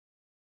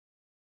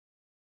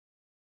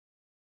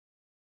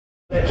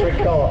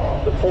Electric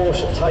car, the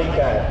Porsche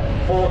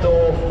Taycan,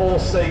 4-door, 4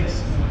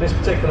 seats. This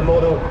particular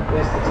model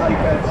is the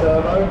Taycan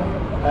Turbo,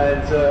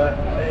 and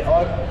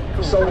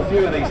I've sold a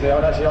few of these now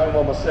and actually own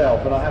one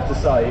myself, and I have to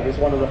say it's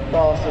one of the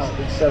fastest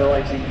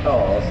accelerating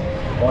cars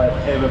I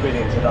have ever been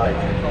in today.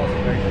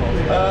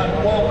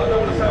 Well, I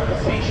don't want to sound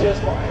facetious,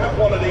 but I have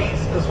one of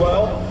these as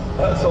well.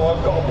 So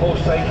I've got a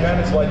Porsche Taycan,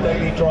 it's my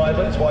daily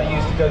driver, it's what I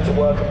use to go to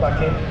work and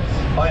back in.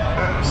 I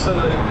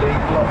absolutely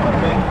love the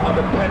thing. I'm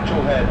a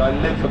petrol head, I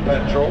live for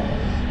petrol.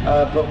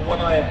 But when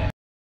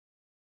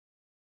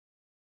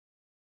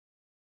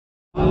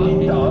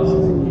it does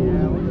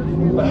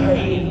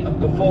behave and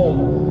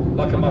perform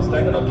like a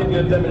Mustang, and I'll give you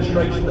a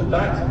demonstration of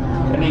that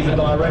in either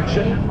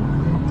direction.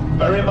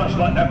 Very much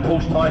like that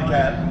Porsche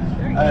Taycan.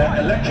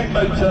 Electric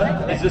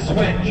motor is a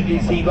switch,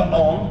 it's either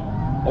on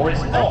or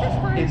it's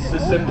off. It's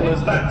as simple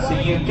as that. So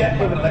you get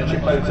with an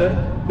electric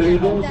motor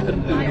oodles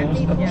and oodles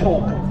of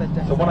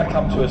torque. So when I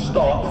come to a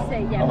stop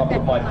and I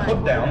put my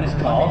foot down this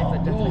car,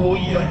 oh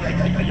yeah,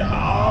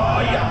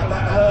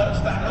 that hurts.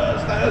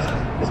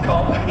 This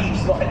car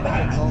behaves like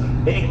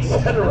that. It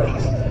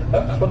accelerates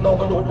at a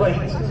phenomenal rate,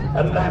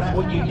 and that's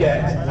what you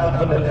get out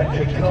of an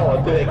electric car.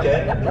 I do it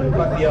again, go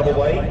back the other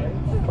way.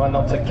 Try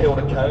not to kill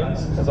the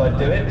cones as I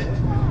do it.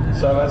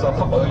 So as I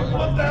put my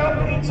foot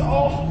down, it's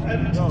off,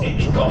 and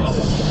it's got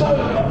so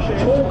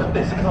much torque,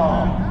 this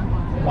car.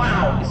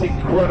 Wow, it's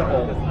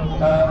incredible.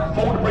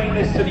 Ford bringing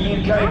this to the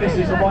UK. This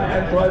is a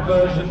right-hand drive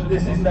version.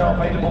 This is now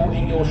available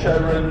in your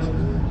showrooms.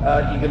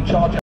 You can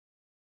charge it